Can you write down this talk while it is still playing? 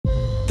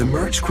The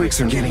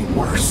Mergequakes are getting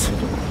worse.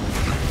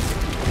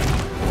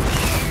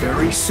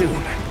 Very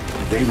soon,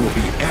 they will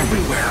be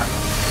everywhere.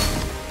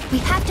 We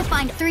have to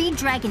find 3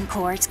 dragon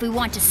cores if we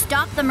want to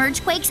stop the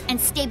Mergequakes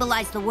and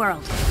stabilize the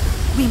world.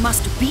 We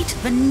must beat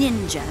the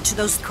ninja to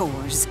those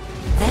cores.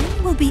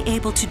 Then we'll be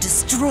able to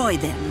destroy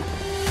them.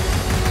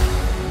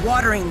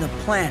 Watering the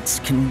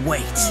plants can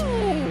wait.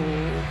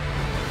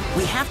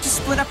 We have to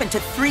split up into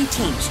 3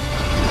 teams.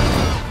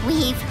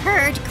 We've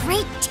heard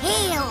great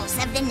tales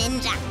of the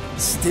ninja.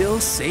 Still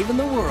saving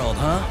the world,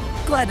 huh?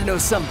 Glad to know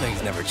some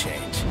things never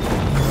change.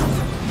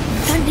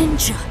 The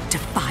ninja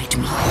defied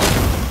me.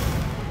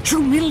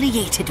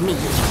 Humiliated me.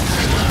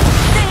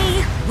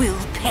 They will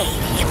pay.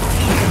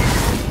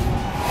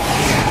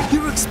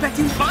 You were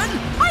expecting fun?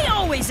 I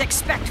always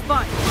expect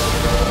fun.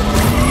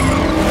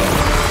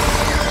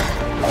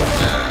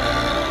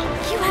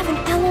 You have an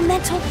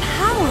elemental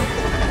power.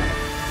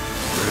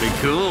 Pretty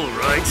cool,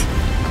 right?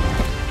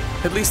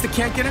 At least it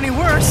can't get any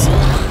worse.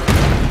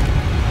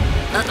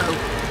 Uh-oh.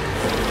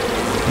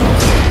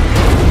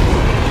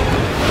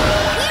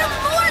 We're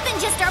more than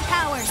just our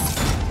powers.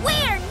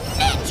 We're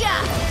ninja!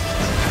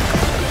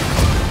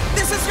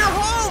 This is your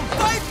home!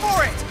 Fight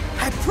for it!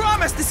 I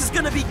promise this is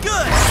gonna be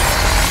good!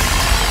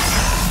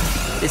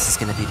 This is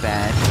gonna be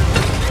bad.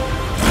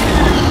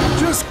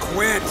 Just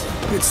quit.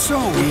 It's so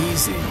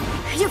easy.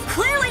 You've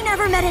clearly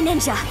never met a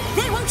ninja.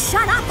 They won't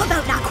shut up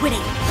about not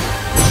quitting.